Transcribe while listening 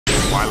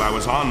While I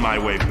was on my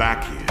way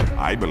back here,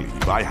 I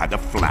believe I had a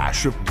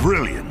flash of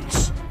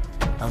brilliance.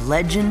 A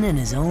legend in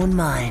his own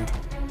mind.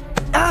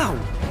 Ow!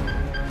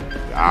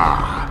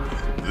 Ah,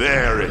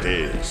 there it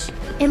is.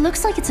 It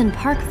looks like it's in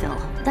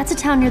Parkville. That's a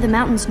town near the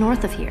mountains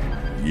north of here.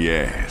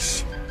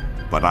 Yes,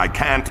 but I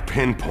can't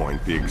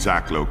pinpoint the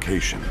exact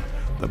location.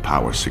 The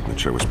power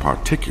signature was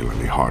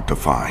particularly hard to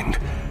find.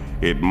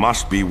 It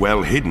must be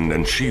well hidden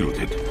and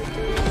shielded.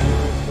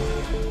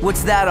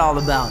 What's that all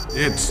about?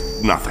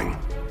 It's nothing.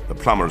 The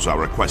plumbers are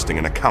requesting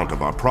an account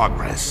of our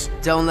progress.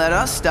 Don't let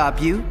us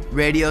stop you.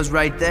 Radio's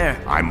right there.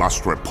 I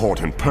must report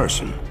in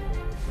person.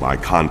 My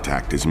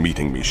contact is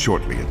meeting me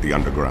shortly at the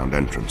underground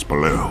entrance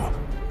below.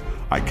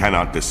 I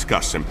cannot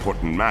discuss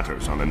important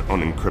matters on an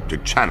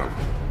unencrypted channel.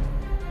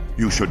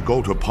 You should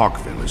go to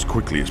Parkville as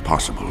quickly as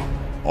possible.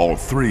 All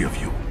three of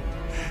you.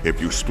 If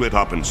you split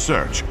up and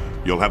search,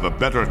 you'll have a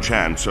better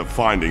chance of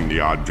finding the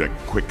object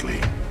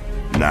quickly.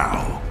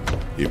 Now,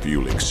 if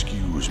you'll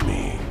excuse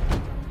me.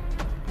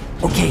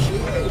 Okay,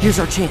 here's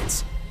our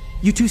chance.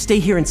 You two stay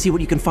here and see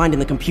what you can find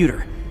in the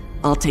computer.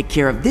 I'll take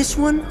care of this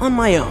one on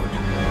my own.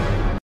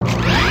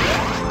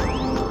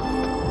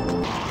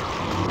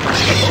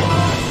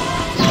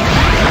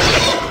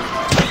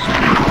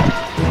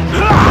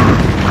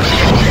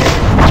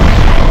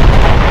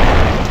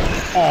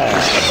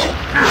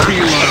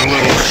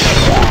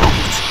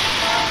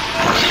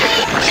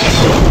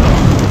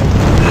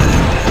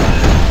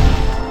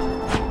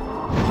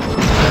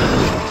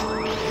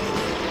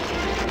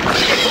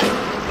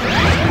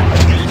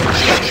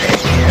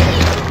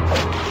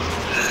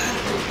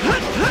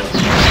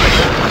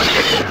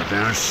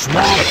 There's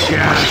swamp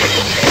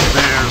gas.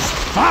 There's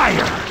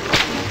fire.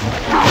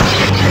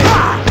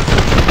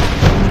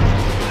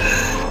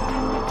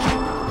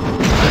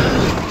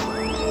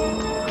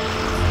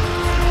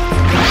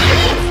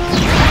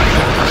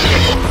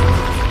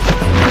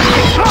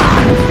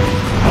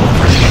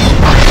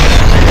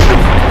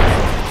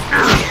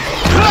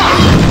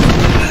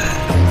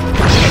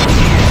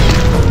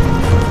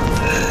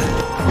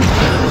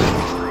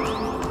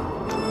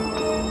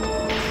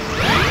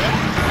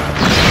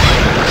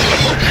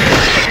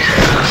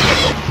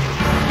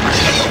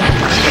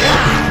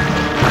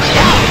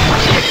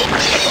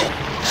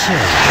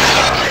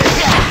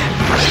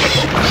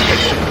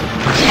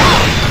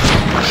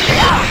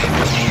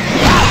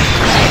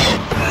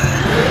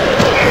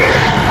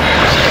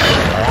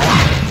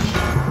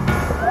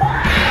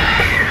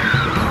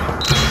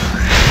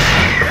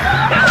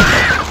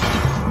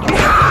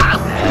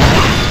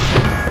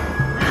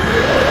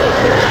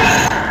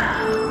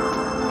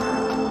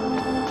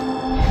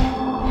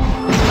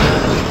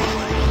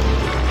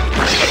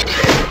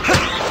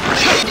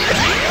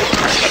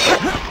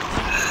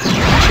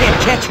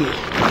 Catch me.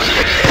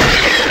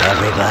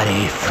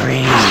 Everybody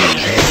freeze.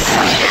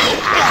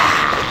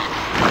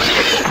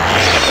 I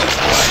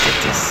wanted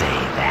to say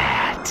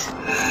that.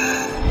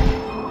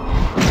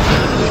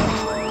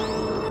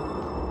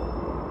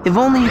 If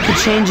only you could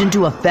change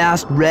into a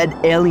fast red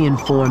alien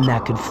form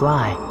that could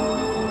fly.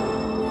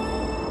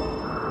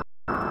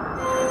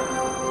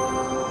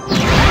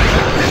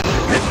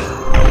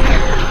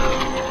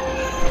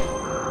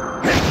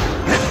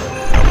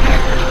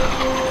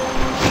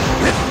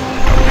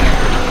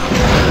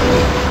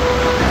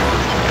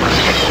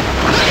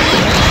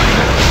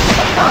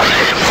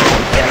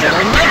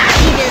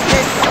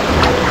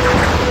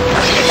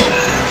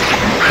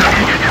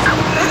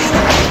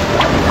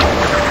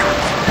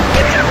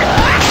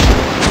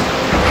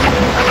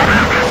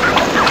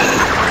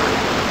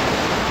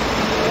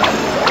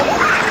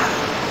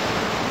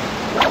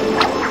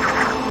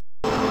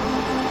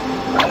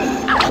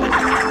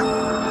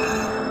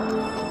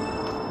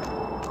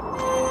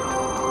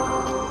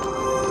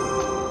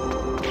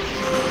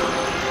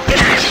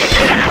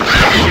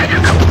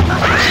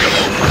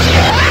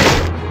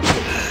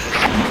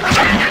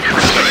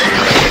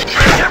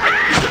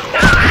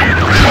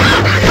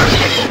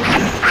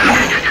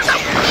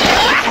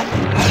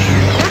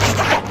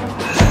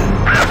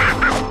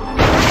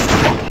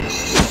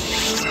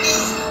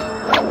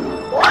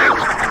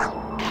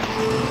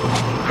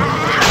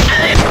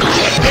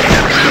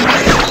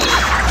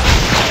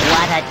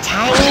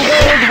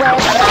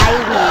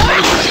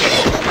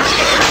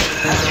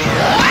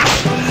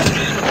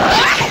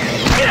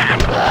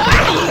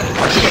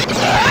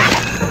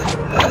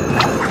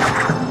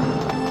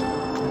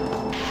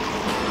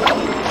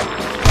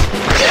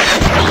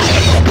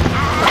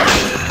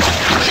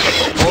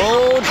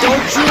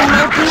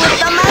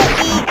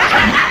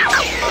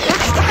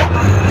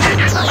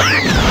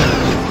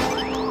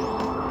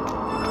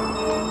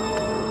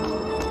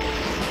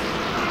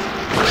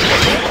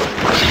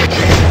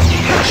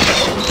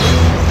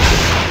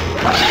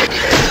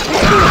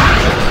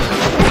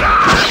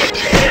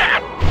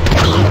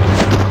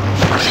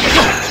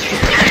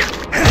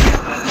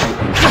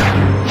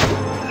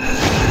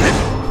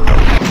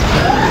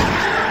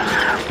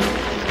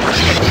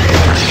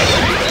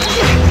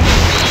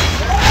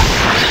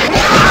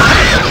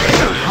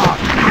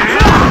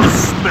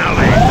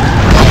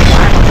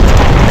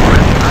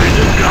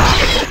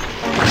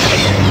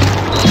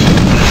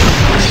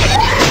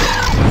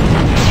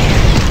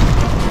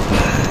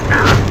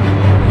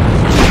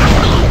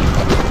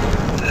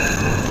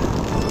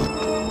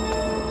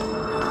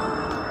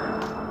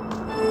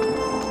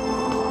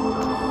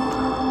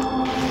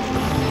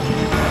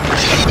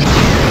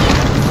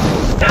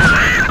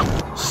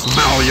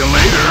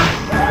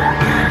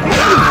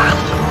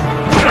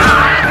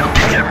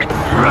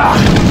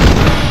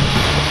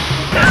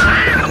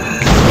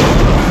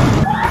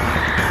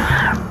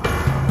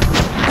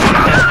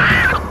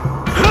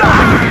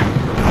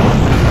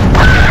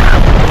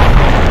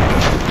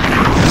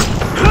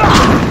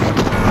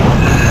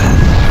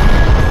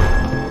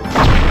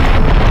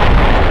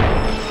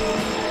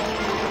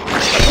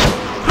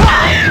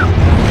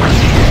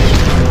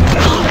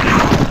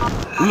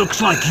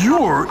 Looks like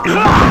you're in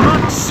the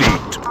front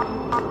seat.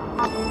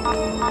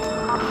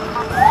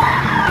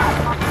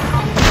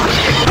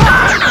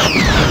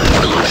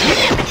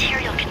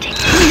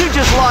 You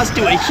just lost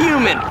to a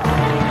human!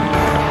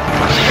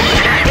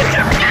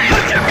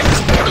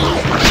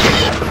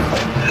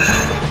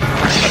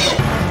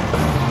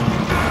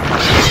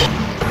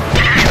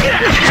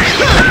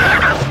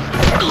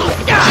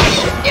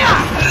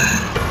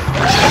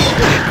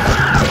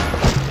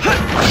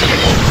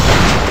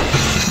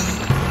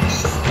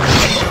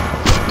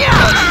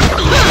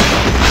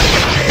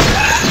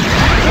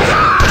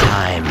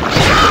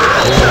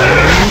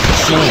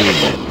 Time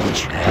for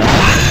change.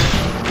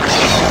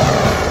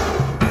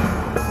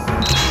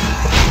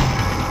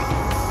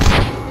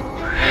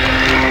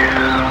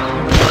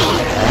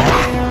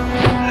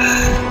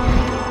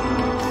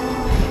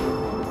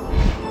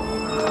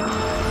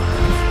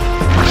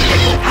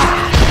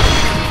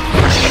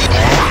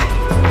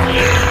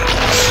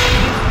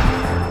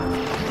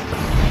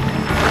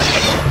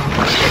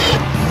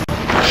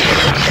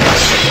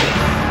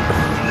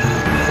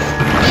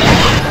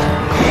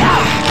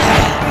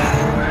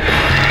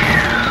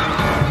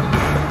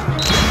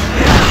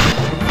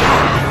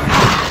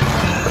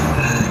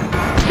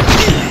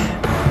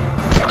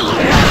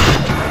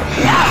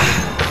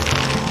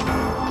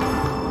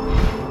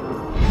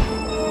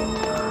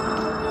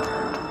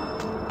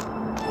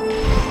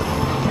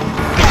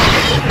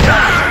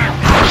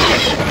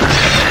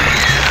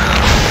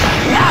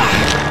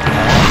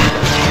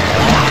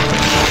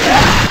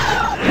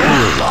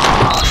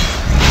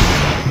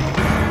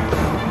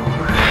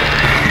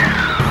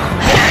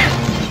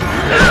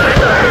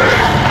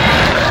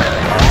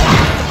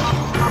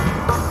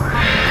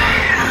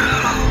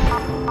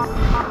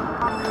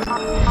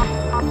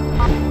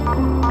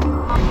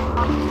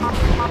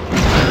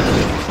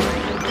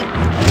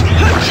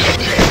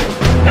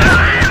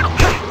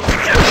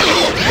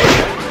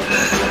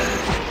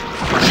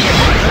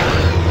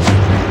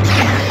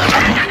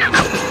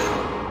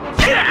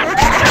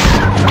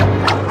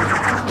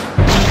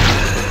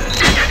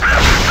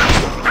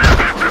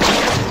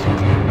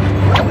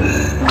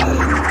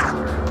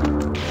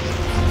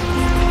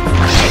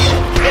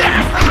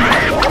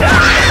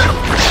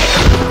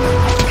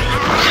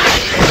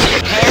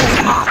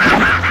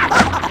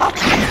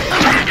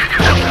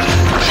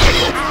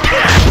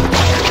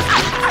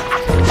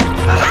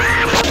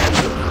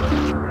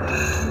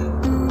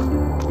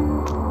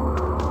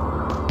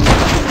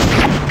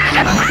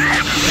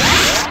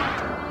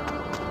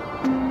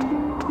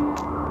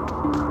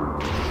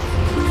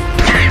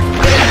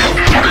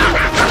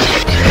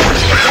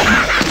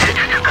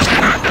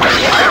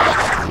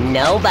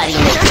 Nobody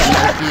makes a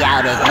monkey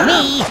out of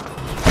me!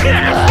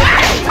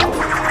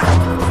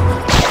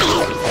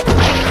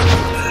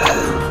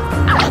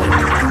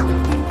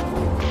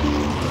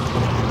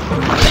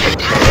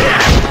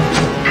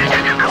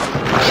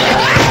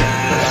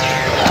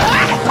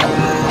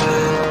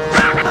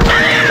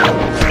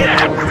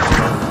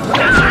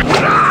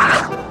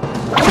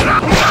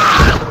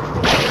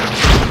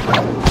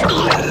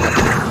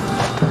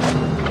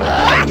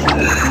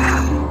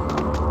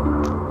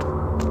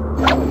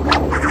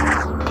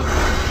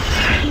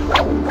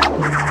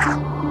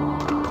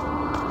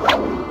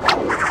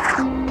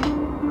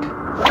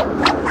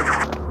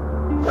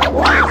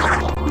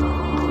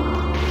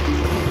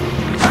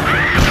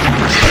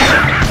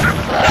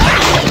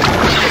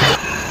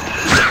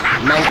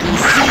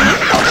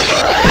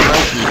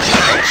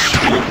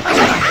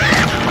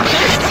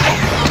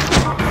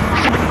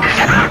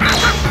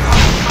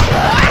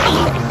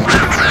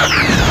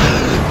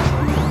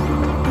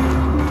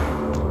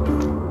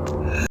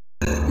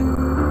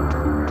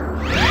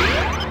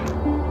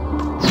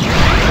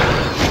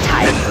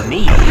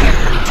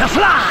 To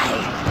fly!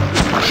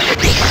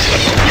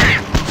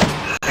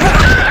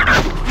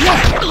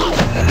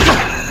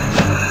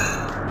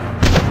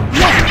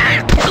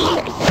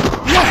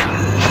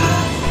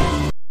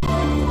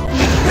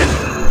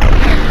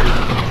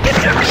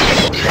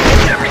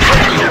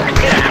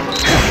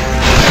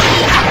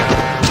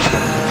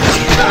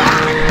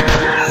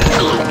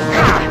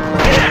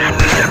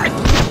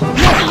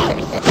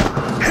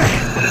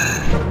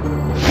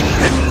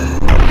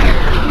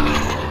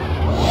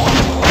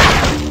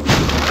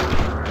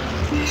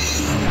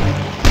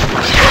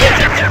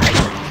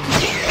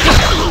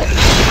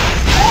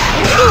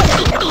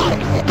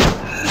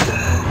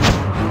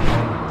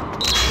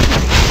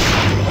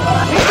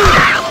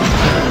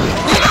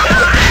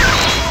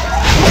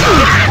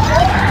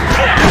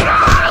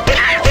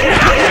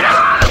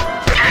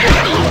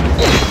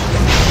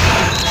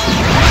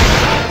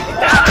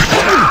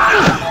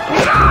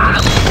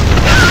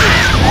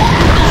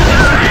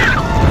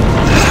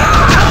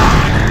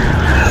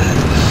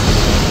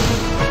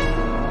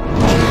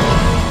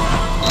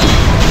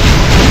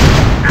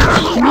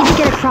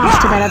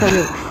 To that other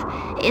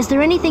roof. Is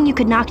there anything you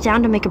could knock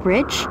down to make a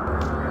bridge?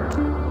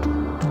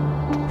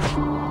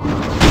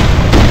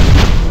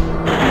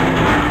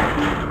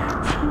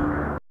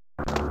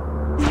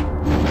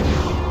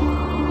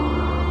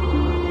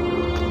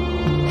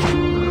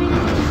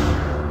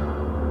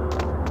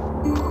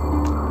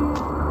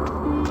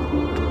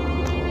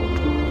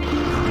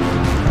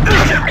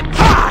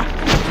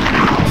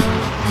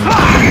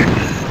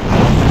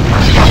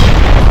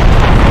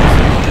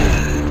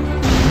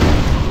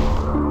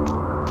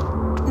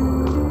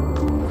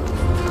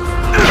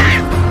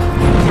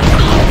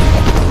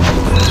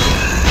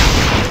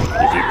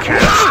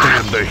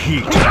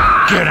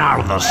 Get out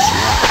of the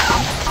swamp.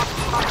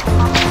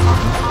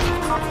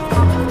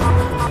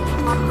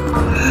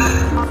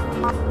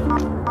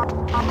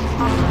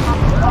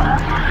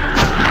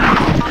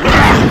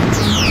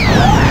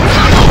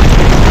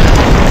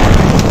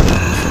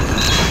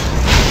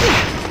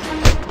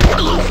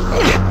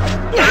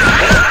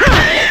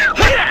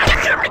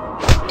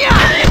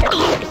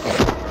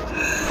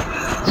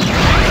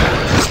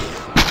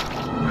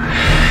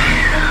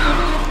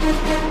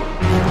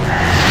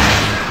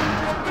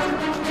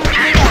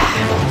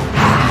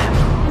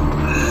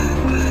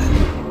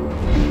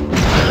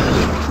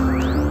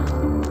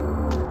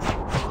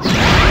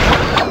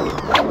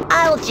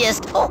 I'll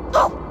just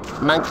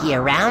monkey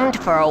around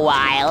for a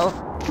while.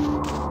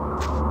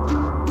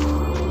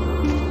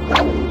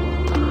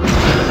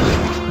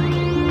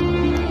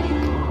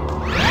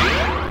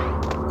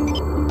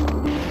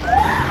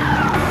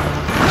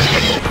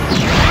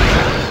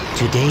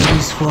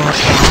 Today's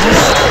forecast.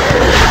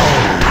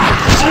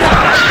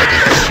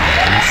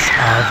 Chance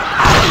of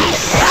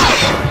ice.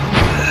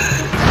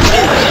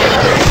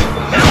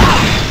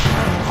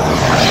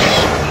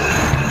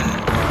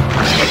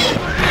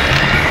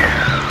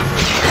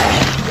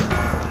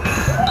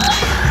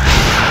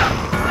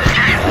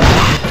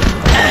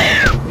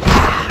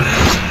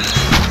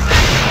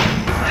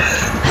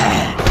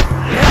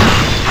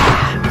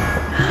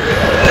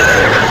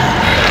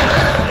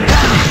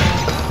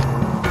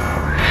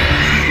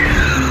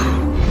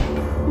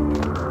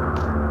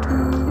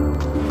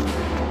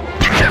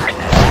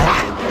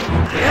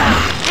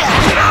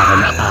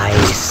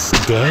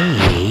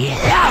 Day.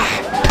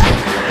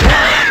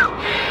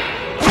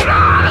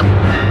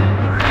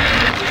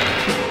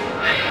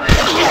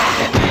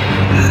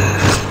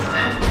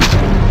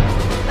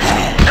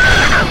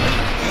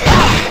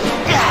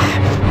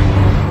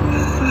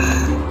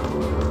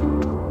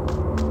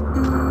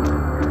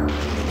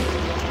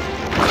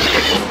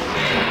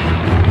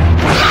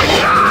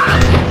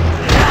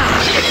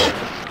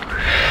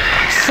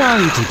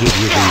 Sorry to give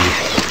you the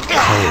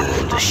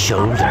cold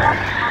shoulder.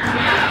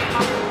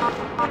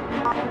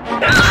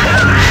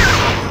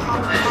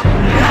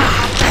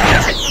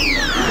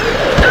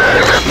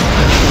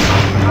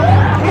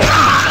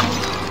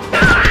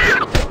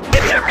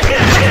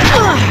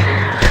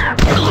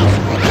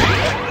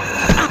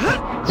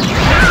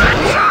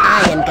 I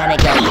am gonna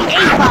go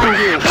ape on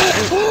you.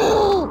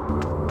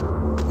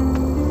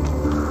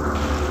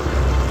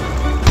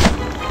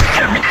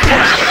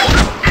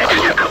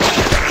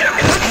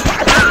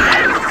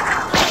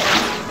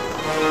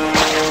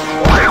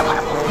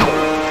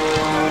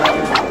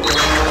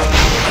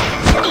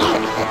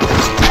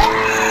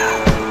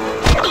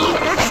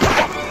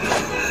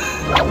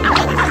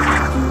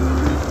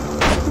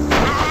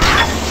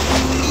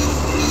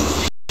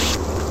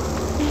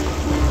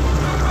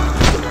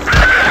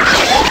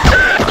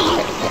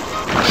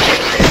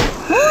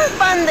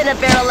 A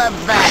barrel of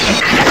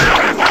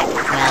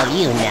well,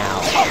 you know.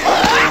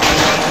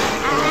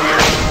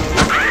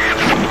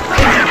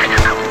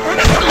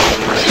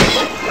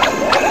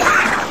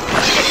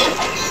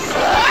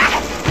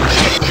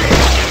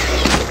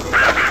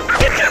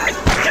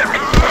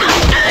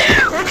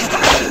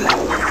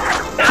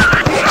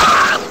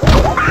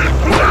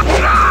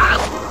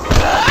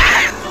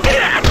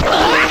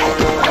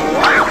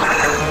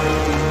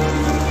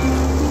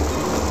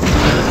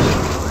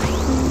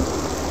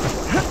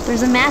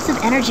 There's a massive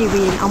energy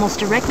reading almost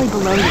directly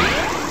below you.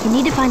 You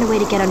need to find a way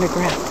to get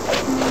underground.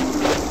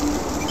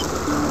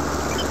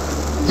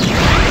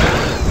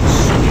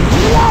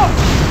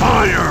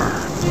 Fire!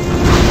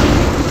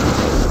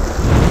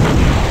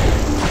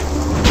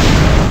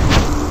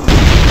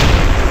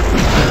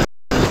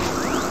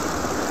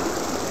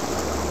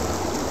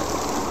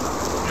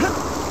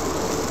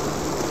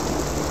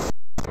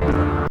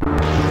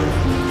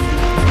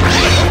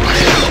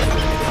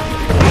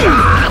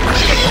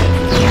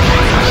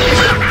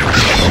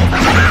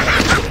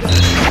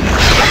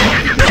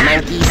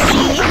 Monkey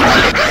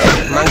see?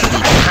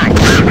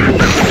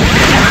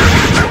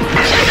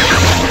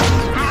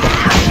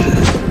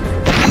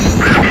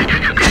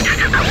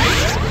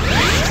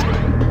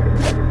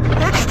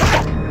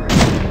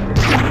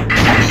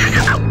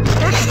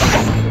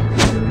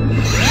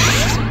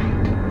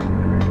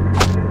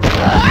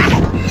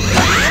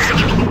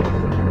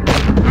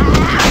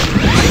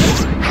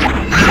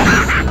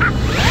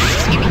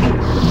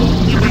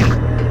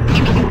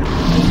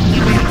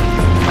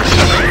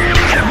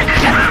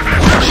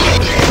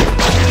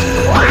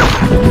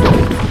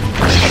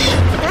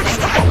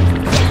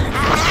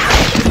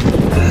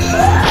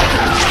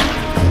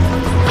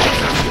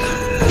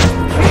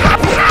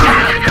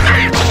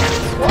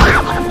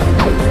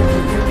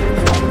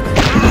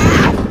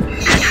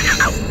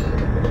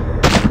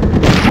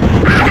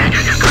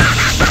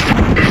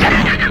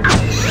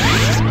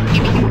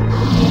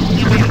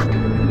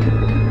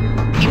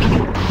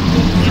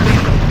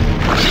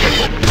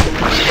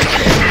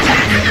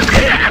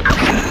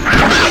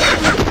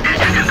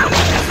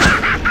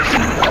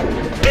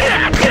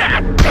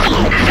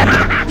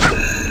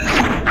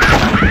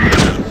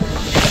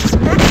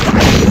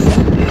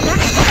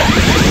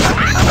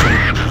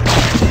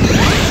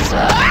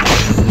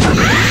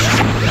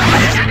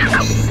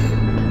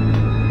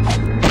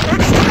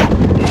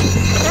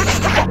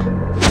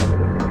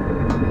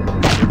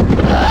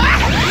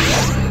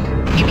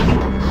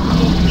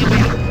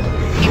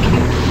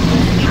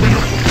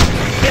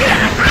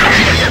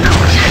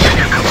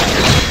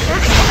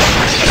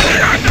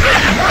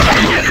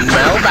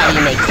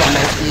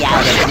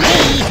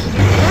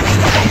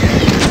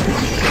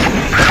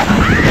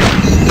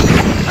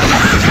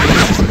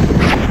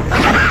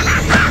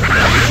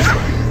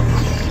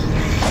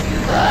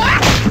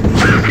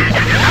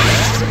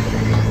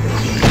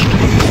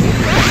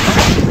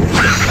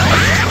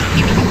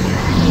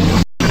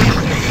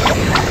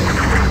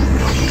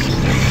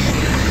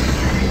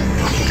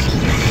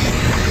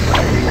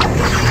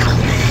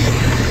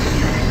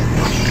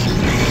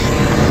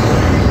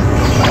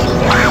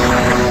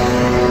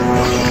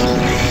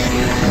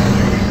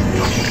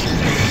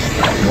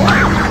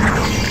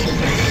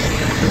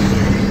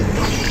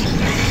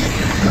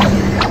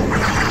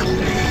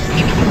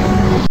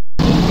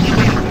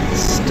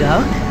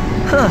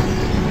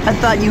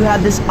 thought you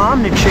had this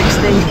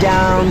Omnitrix thing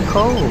down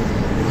cold.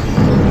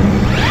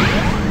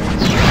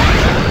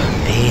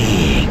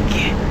 Big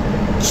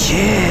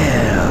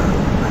chill.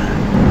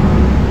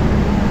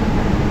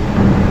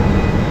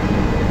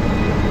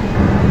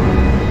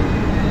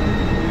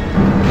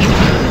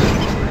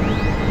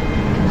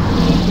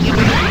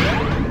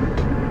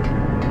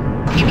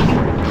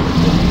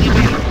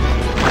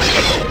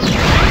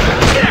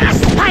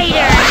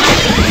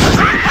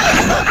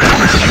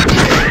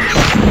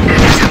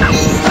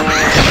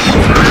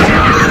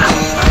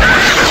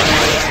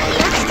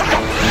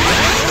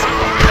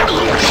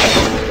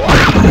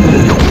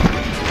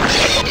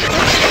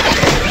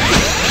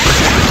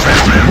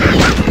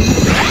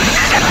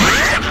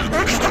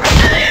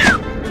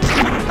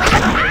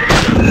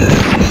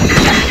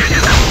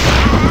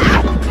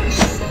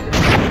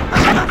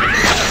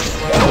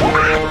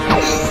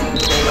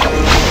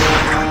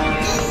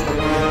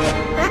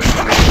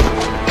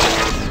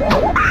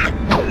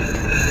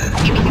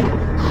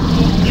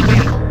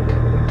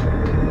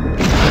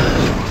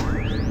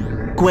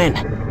 Gwen,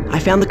 I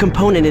found the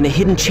component in a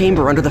hidden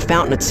chamber under the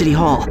fountain at City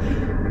Hall.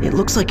 It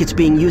looks like it's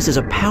being used as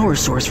a power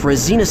source for a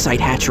xenocyte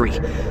hatchery.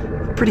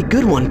 A pretty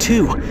good one,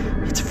 too.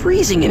 It's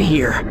freezing in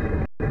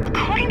here.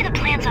 According to the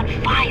plans on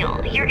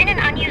file, you're in an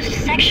unused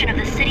section of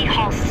the City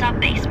Hall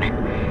sub-basement.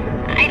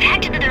 I've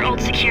hacked into their old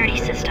security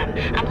system.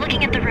 I'm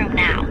looking at the room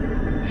now.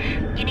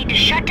 You need to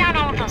shut down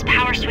all of those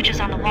power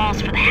switches on the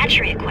walls for the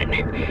hatchery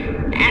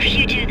equipment. After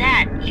you do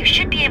that, you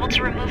should be able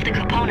to remove the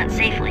component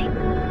safely.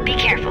 Be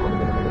careful.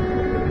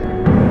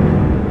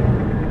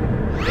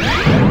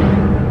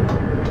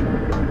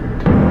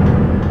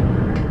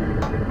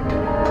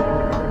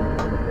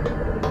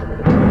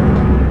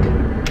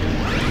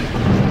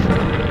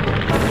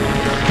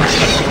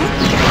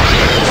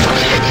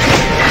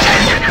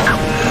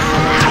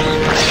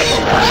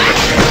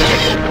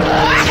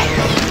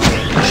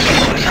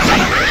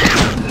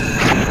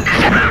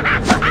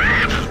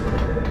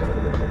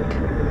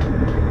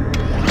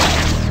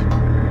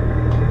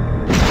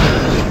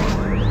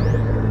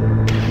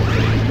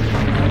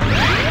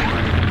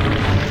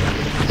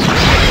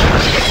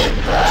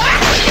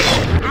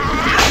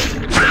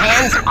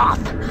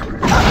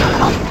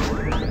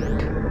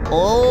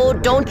 Oh,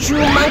 don't you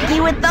monkey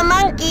with the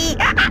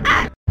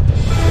monkey!